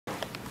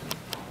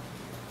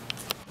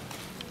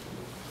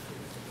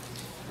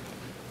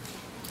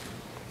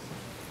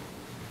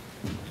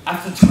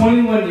After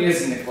 21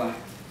 years of neglect,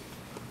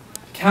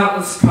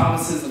 countless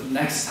promises of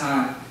next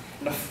time,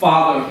 and a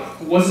father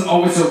who wasn't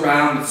always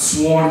around and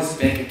swore on his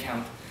bank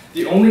account,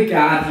 the only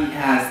God he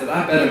has, that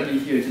I better be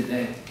here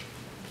today.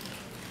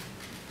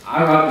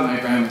 I arrived at my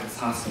grandmother's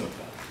hospital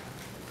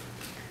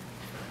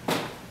bed.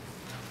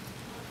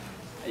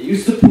 I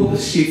used to pull the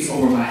sheets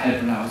over my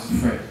head when I was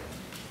afraid.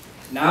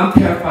 Now I'm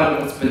terrified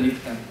of what's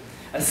beneath them.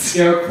 A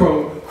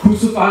scarecrow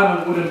crucified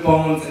on wooden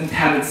bones and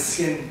tattered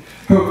skin.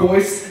 Her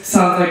voice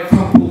sounds like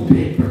crumpled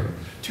paper.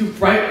 Two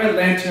bright red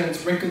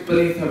lanterns wrinkled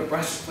beneath her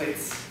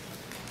breastplates.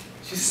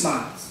 She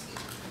smiles,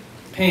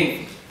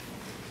 painfully,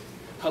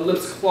 her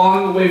lips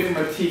clawing away from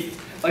her teeth,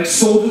 like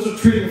soldiers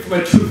retreating from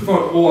a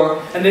true-front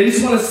war, and they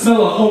just want to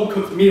smell a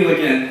home-cooked meal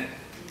again.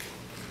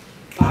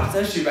 Pop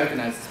says she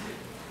recognizes me.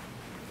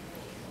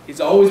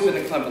 He's always been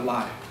a clever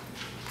liar.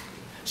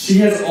 She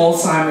has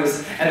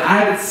Alzheimer's, and I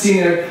haven't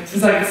seen her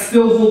since I can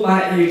still hold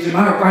my age in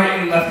my right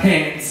and left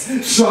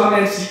hands. Strong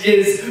as she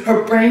is,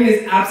 her brain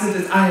is absent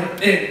as I have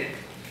been.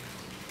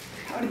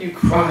 How do you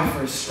cry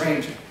for a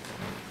stranger?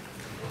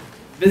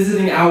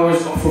 Visiting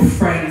hours are for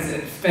friends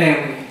and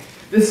family.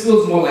 This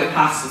feels more like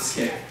hospice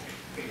care.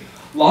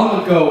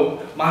 Long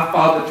ago, my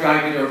father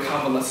dragged me to a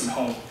convalescent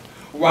home,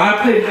 where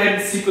I played hide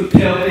and seek with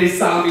pale-faced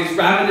zombies,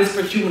 ravenous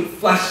for human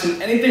flesh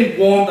and anything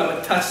warm that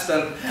would touch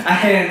them. A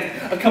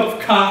hand, a cup of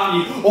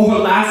coffee, or her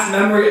last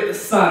memory of the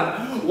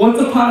sun. Once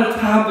upon a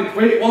time, the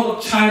Great Wall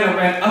of China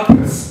ran up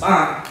her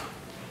spine.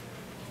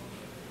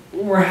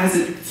 Rumor has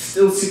it you can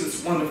still see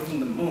this wonder from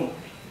the moon.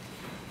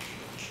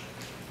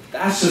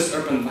 That's just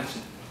urban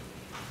legend.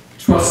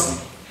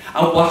 Trust me,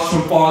 I watched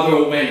from farther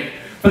away.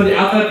 From the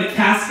outside of the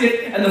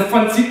casket and the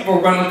front seat of a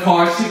rental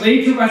car, she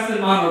laid to rest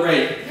in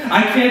Monterey.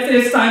 I can't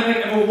say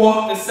Steinbeck ever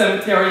walked this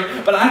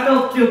cemetery, but I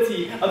felt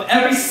guilty of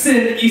every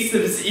sin east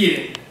of his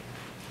Eden.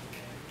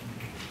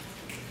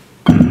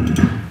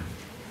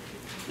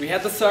 We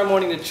had the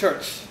ceremony in the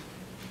church.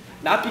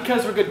 Not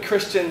because we're good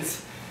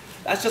Christians,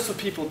 that's just what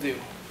people do.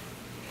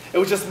 It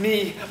was just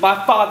me,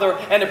 my father,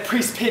 and a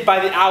priest paid by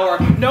the hour.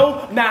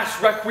 No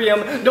mass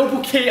requiem, no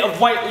bouquet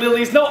of white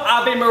lilies, no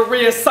Ave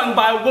Maria sung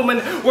by a woman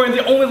wearing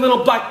the only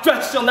little black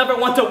dress she'll never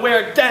want to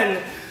wear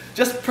again.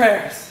 Just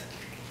prayers.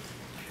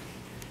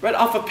 Read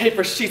off of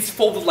paper sheets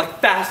folded like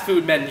fast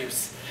food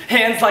menus.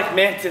 Hands like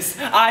mantis,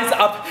 eyes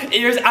up,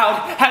 ears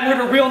out. Hadn't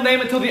heard her real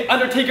name until the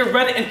undertaker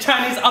read it in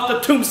Chinese off the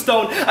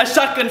tombstone. A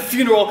shotgun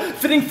funeral,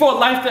 fitting for a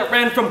life that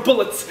ran from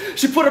bullets.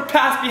 She put her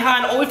past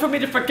behind only for me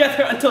to forget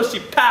her until she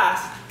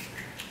passed.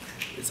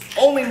 It's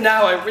only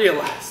now I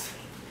realize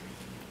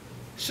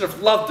I should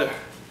have loved her,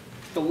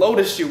 the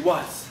lotus she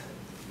was.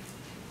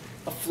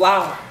 A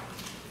flower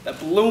that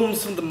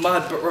blooms from the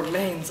mud but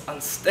remains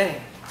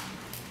unstained.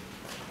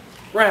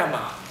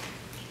 Grandma,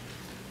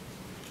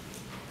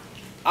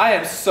 I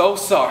am so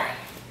sorry.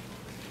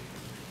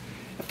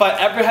 If I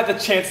ever had the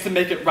chance to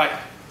make it right,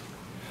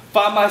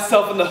 find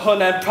myself in the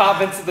Hunan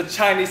province of the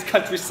Chinese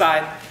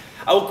countryside,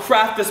 I will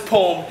craft this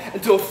poem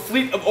into a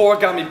fleet of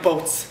origami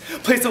boats,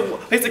 place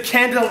a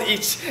candle in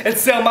each, and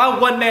sail my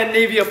one-man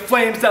navy of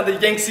flames down the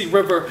Yangtze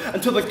River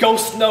until the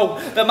ghosts know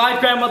that my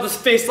grandmother's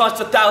face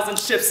launched 1,000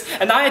 ships,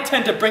 and I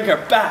intend to bring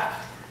her back.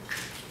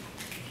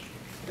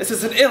 This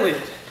is an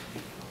Iliad,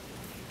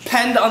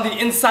 penned on the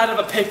inside of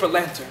a paper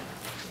lantern.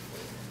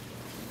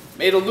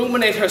 May it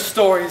illuminate her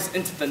stories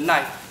into the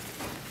night.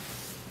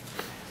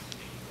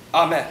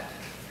 Amen.